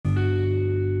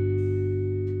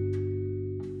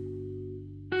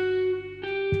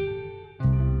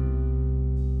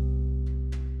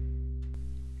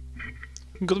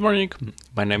Good morning,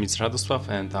 my name is Radosław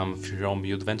and I'm from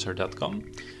youdventure.com,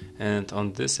 and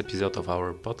on this episode of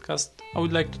our podcast I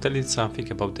would like to tell you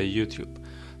something about the YouTube,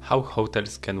 how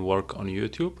hotels can work on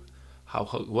YouTube,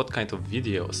 what kind of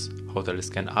videos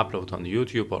hotels can upload on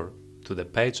YouTube or to the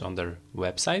page on their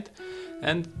website,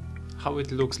 and how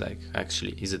it looks like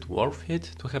actually. Is it worth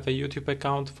it to have a YouTube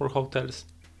account for hotels?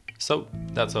 So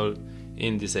that's all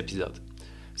in this episode.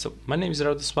 So my name is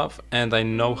Radosław and I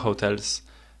know hotels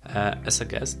as a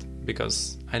guest,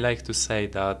 because I like to say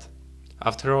that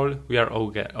after all we are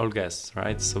all guests,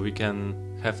 right? So we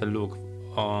can have a look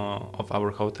of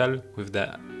our hotel with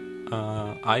the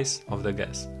eyes of the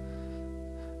guests,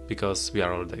 because we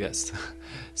are all the guests.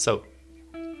 So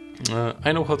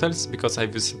I know hotels because I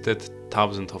visited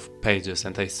thousands of pages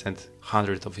and I sent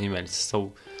hundreds of emails,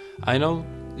 so I know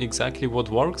exactly what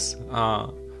works,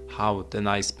 how the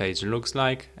nice page looks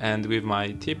like, and with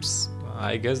my tips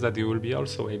I guess that you will be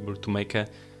also able to make a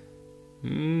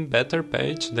better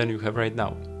page than you have right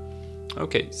now.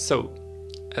 Okay, so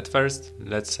at first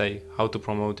let's say how to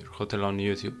promote your hotel on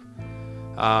YouTube.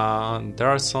 There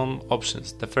are some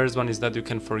options. The first one is that you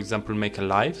can, for example, make a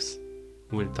lives.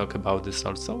 We'll talk about this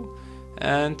also.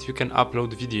 And you can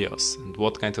upload videos. And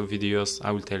what kind of videos,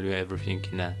 I will tell you everything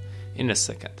in a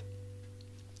second.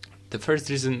 The first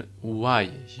reason why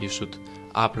you should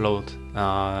upload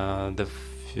the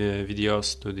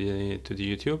videos to the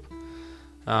YouTube,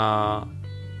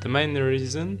 the main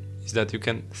reason is that you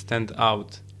can stand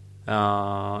out.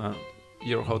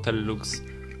 Your hotel looks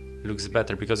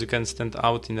better because you can stand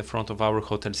out in the front of our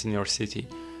hotels in your city.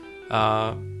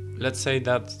 Let's say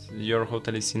that your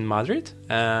hotel is in Madrid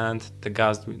and the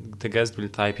guest will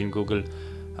type in Google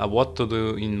what to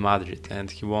do in Madrid,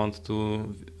 and he wants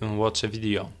to watch a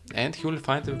video, and he will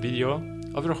find a video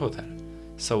of your hotel.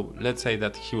 So let's say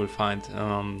that he will find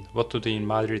what to do in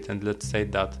Madrid, and let's say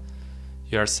that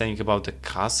you are saying about the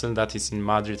castle that is in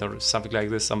Madrid or something like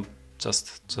this. I'm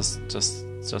just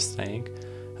saying.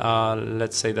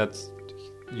 Let's say that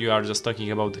you are just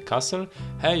talking about the castle.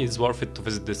 Hey, it's worth it to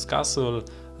visit this castle.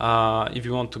 If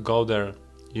you want to go there,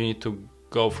 you need to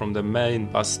go from the main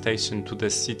bus station to the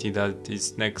city that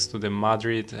is next to the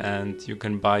Madrid, and you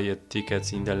can buy a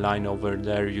ticket in the line over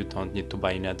there. You don't need to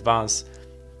buy in advance.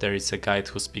 There is a guide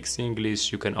who speaks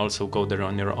English. You can also go there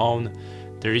on your own.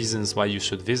 The reasons why you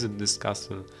should visit this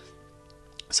castle.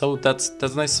 So that's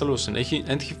a nice solution.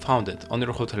 And he found it on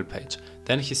your hotel page.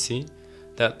 Then he see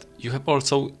that you have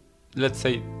also, let's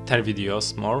say, 10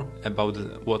 videos more about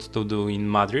what to do in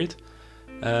Madrid.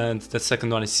 And the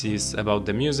second one is about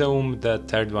the museum. The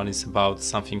third one is about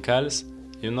something else.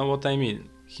 You know what I mean?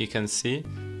 He can see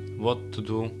what to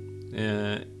do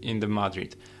in the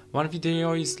Madrid. One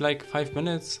video is like 5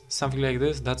 minutes, something like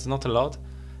this. That's not a lot.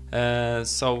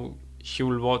 So he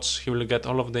will get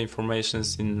all of the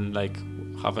informations in like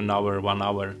half an hour, 1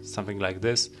 hour, something like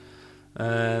this.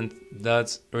 And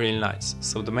that's really nice.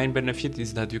 So the main benefit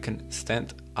is that you can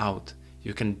stand out.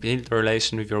 You can build a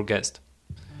relation with your guest.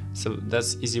 So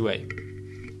that's easy way.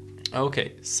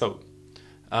 Okay, so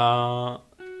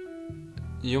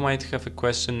you might have a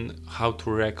question how to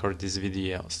record these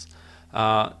videos.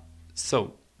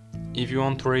 So if you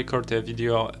want to record a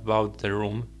video about the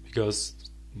room, because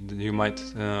you might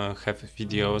have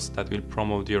videos that will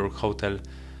promote your hotel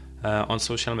on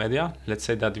social media. Let's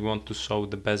say that you want to show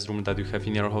the best room that you have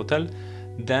in your hotel.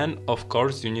 Then, of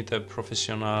course, you need a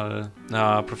professional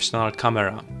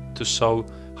camera to show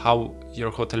how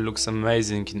your hotel looks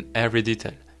amazing in every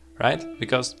detail, right?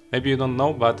 Because maybe you don't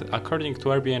know, but according to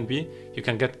Airbnb, you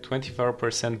can get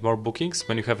 24% more bookings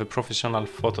when you have a professional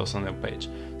photos on your page.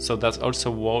 So that also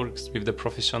works with the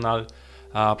professional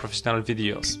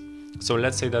videos. So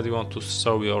let's say that you want to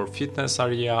show your fitness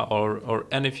area or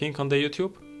anything on the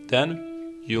YouTube,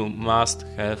 then you must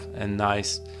have a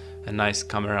nice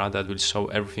camera that will show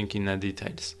everything in the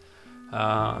details.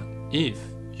 If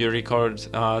you record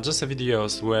just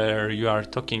videos where you are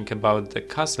talking about the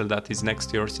castle that is next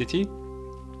to your city,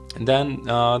 then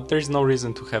there is no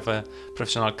reason to have a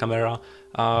professional camera.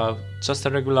 Just a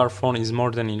regular phone is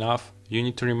more than enough. You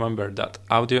need to remember that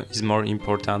audio is more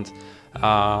important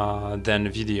than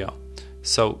video.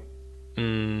 So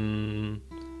you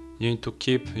need to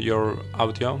keep your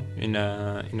audio in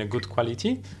a good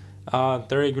quality.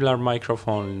 The regular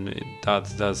microphone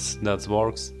that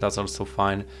works, that's also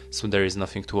fine. So there is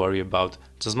nothing to worry about.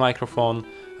 Just microphone.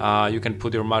 You can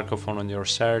put your microphone on your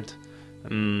shirt,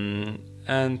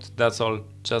 and that's all.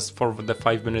 Just for the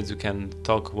 5 minutes you can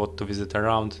talk what to visit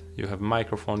around. You have a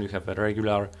microphone. You have a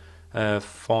regular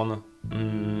phone,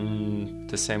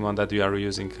 the same one that you are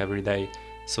using every day.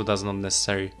 So that's not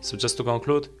necessary. So just to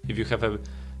conclude, if you have a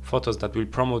photos that will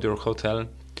promote your hotel,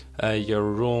 your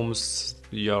rooms,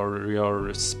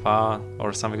 your spa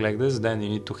or something like this, then you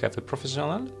need to have a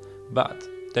professional. But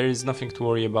there is nothing to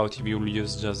worry about if you will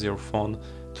use just your phone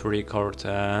to record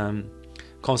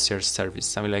concierge service,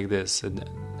 something like this,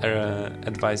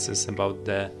 advices about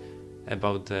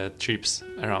the trips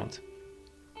around.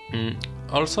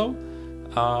 Also,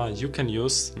 you can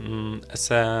use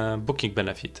as a booking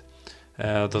benefit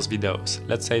those videos.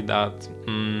 Let's say that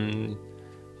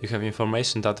you have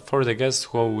information that for the guests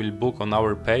who will book on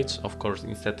our page, of course,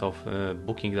 instead of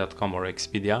booking.com or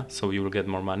Expedia, so you will get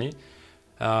more money.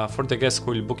 For the guests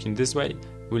who will book in this way,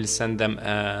 we'll send them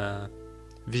a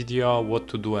video, what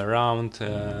to do around,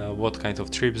 what kind of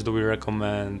trips do we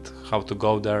recommend, how to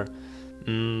go there.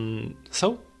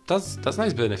 So that's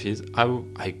nice benefit.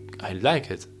 I like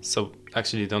it. So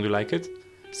actually, don't you like it?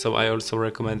 So I also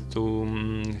recommend to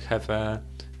have a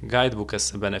guidebook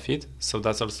as a benefit. So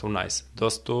that's also nice.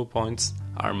 Those 2 points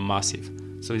are massive.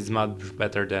 So it's much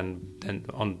better than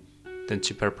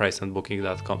cheaper price on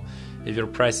booking.com. If your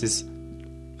price is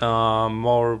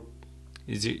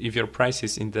if your price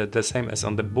is in the same as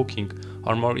on the booking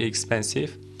or more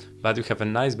expensive, but you have a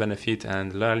nice benefit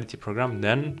and loyalty program,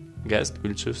 then guests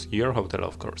will choose your hotel,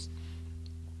 of course.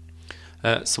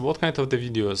 So what kind of the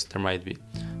videos there might be?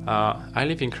 I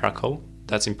live in Krakow,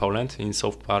 that's in Poland, in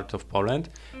south part of Poland,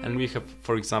 and we have,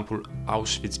 for example,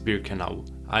 Auschwitz-Birkenau.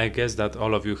 I guess that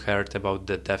all of you heard about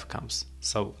the death camps.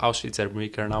 So Auschwitz and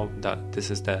Birkenau, that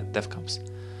this is the death camps.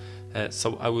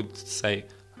 So I would say,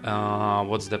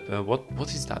 what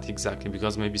is that exactly?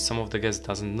 Because maybe some of the guests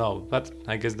doesn't know, but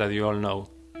I guess that you all know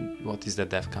what is the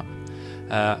death camp.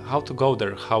 How to go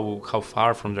there? How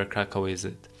far from the Krakow is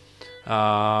it?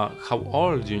 How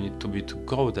old you need to be to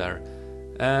go there?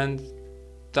 And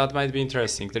that might be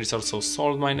interesting. There is also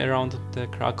salt mine around the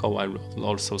Krakow. I will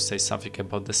also say something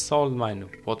about the salt mine.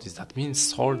 What does that mean,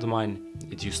 salt mine?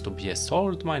 It used to be a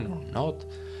salt mine or not?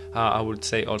 I would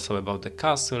say also about the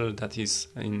castle that is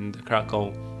in the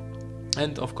Krakow,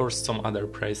 and of course some other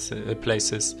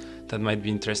places that might be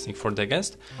interesting for the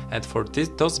guest. And for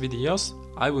those videos,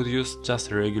 I would use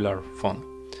just a regular phone.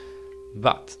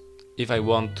 But if I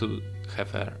want to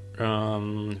have a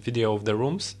video of the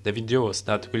rooms, the videos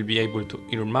that will be able to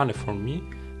earn money for me,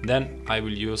 then I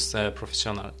will use a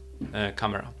professional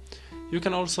camera. You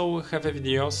can also have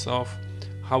videos of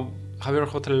how your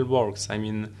hotel works. I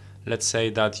mean, let's say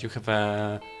that you have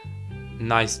a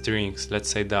nice drinks. Let's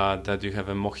say that you have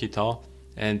a mojito,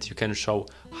 and you can show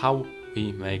how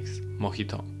we make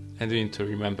mojito. And you need to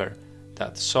remember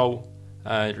that. So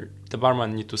the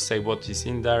barman need to say what is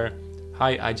in there.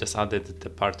 Hi, I just added the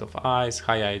part of ice.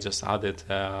 Hi, I just added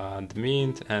the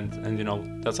mint, and you know,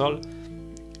 that's all.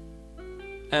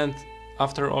 And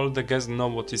after all, the guests know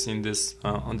what is in this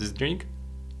on this drink.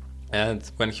 And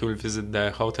when he will visit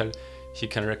the hotel, he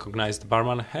can recognize the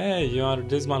barman. Hey, you are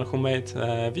this one who made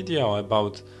a video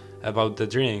about the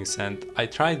drinks, and I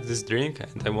tried this drink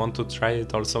and I want to try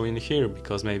it also in here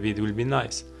because maybe it will be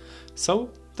nice.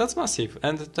 So that's massive,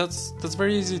 and that's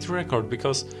very easy to record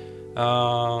because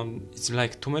it's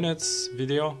like 2 minutes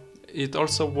video. It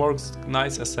also works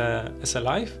nice as a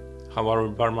live, how our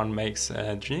barman makes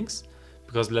drinks.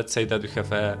 Because let's say that you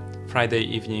have a Friday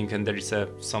evening and there is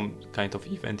some kind of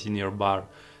event in your bar,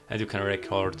 and you can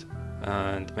record,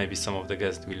 and maybe some of the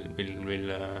guests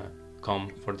will come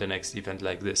for the next event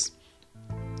like this.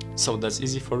 So that's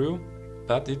easy for you,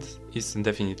 but it is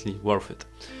definitely worth it.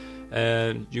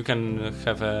 You can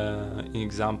have an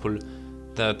example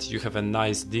that you have a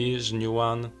nice dish, new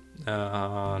one,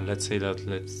 let's say that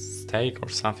steak or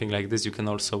something like this. You can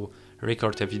also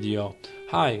record a video.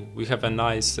 Hi, we have a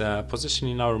nice position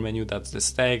in our menu, that's the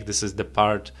steak, this is the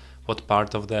part, what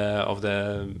part of the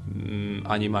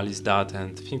animal is that,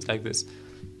 and things like this.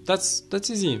 That's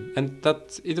easy, and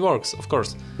that it works. Of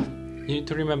course, you need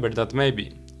to remember that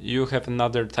maybe you have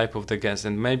another type of the guest,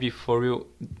 and maybe for you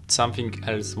something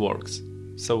else works.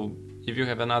 So if you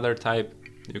have another type,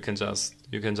 you can just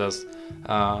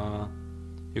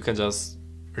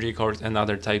record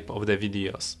another type of the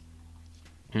videos.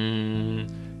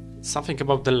 Something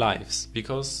about the lives,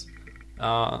 because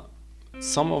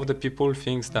some of the people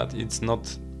thinks that it's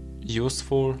not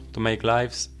useful to make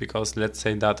lives, because let's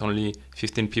say that only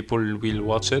 15 people will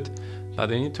watch it,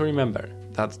 but you need to remember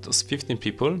that those 15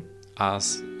 people are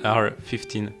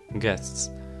 15 guests.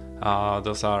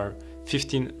 Those are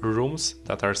 15 rooms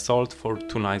that are sold for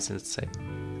 2 nights, let's say.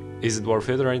 Is it worth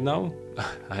it right now?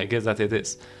 I guess that it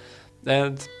is.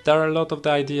 And there are a lot of the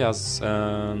ideas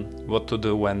what to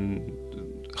do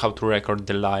how to record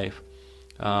the live.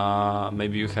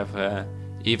 Maybe you have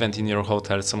event in your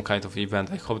hotel, some kind of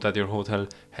event. I hope that your hotel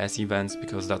has events,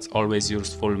 because that's always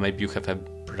useful. Maybe you have a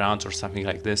brunch or something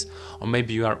like this, or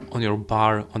maybe you are on your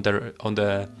bar on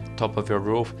the top of your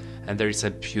roof and there is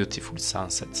a beautiful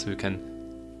sunset, so you can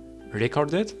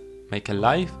record it, make a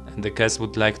live, and the guests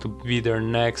would like to be there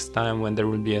next time when there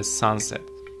will be a sunset.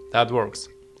 That works.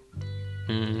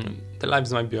 The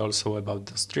lives might be also about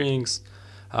the drinks,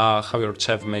 how your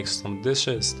chef makes some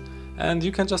dishes, and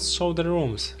you can just show the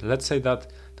rooms. Let's say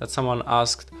that someone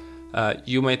asked,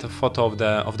 you made a photo of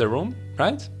the room,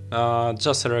 right?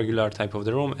 Just a regular type of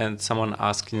the room, and someone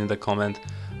asked in the comment,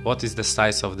 what is the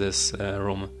size of this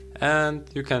room? And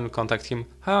you can contact him.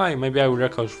 Hi, maybe I will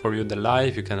record for you the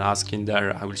live. You can ask in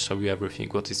there. I will show you everything,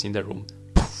 what is in the room.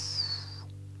 Poof.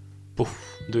 Poof.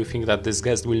 Do you think that this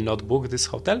guest will not book this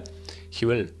hotel? He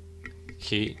will.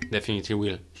 He definitely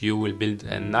will. You will build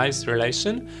a nice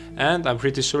relation, and I'm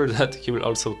pretty sure that he will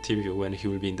also tip you when he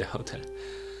will be in the hotel.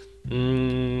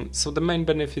 So the main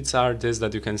benefits are this,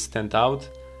 that you can stand out,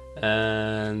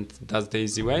 and that's the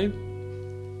easy way.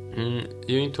 You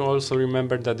need to also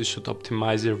remember that you should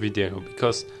optimize your video,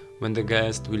 because when the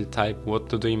guest will type what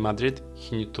to do in Madrid,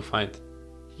 he needs to find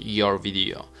your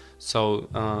video. So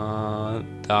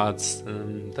that's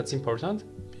important,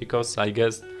 because I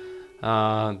guess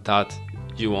that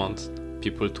you want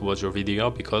people to watch your video,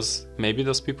 because maybe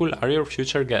those people are your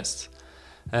future guests,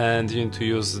 and you need to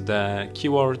use the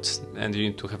keywords, and you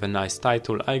need to have a nice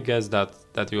title. I guess that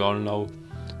you all know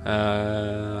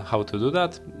how to do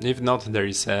that. If not, there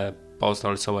is a post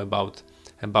also about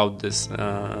this,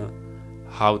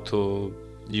 how to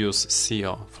use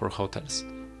SEO for hotels.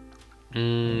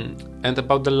 And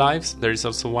about the lives, there is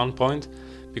also one point,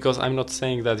 because I'm not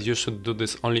saying that you should do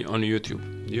this only on YouTube.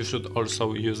 You should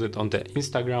also use it on the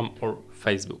Instagram or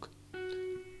Facebook.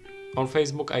 On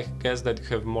Facebook, I guess that you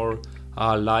have more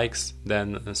likes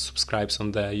than subscribes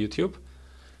on the YouTube.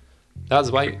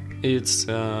 That's why it's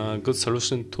a good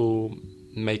solution to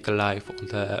make a live on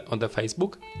the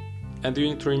Facebook. And you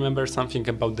need to remember something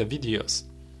about the videos,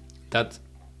 that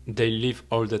they live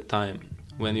all the time.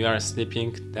 When you are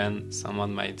sleeping, then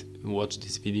someone might watch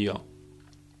this video.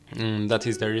 That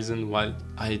is the reason why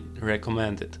I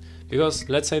recommend it. Because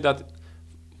let's say that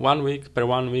per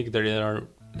one week there are,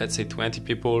 let's say, 20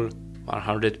 people,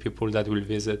 100 people that will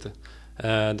visit,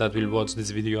 that will watch this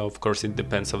video. Of course, it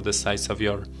depends on the size of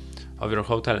your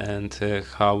hotel and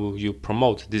how you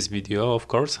promote this video, of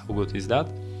course, how good is that.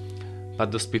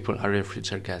 But those people are your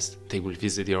future guests. They will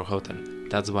visit your hotel.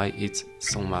 That's why it's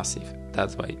so massive.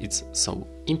 That's why it's so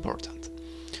important.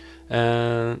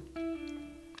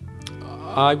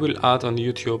 I will add on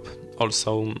YouTube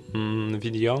also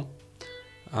video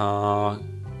how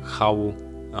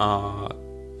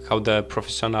the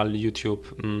professional YouTube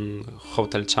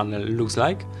hotel channel looks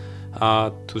like,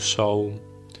 to show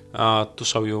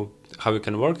you how you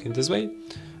can work in this way.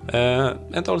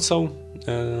 And also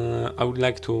I would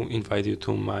like to invite you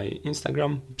to my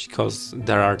Instagram, because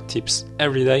there are tips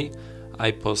every day.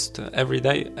 I post every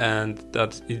day, and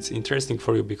that it's interesting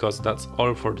for you, because that's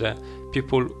all for the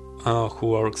people who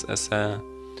works as a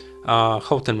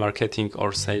hotel marketing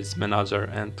or sales manager,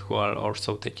 and who are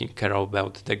also taking care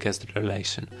about the guest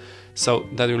relation. So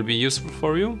that will be useful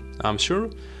for you, I'm sure.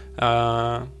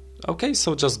 Okay,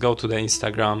 so just go to the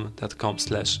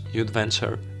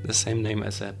instagram.com/youthventure, the same name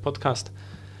as a podcast.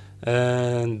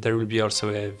 And there will be also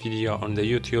a video on the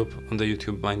YouTube. On the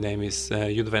YouTube, my name is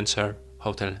YouthVenture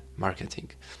Hotel Marketing.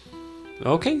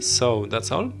 Okay, so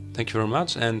that's all. Thank you very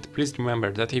much. And please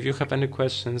remember that if you have any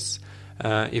questions,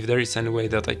 if there is any way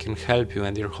that I can help you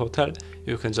and your hotel,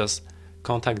 you can just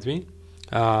contact me.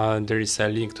 There is a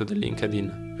link to the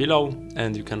LinkedIn below,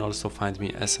 and you can also find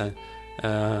me as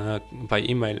by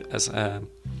email as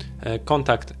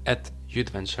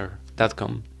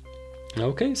contact@youthventure.com.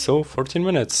 Okay, so 14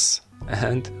 minutes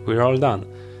and we're all done.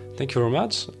 Thank you very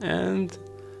much, and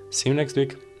see you next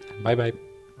week. Bye bye.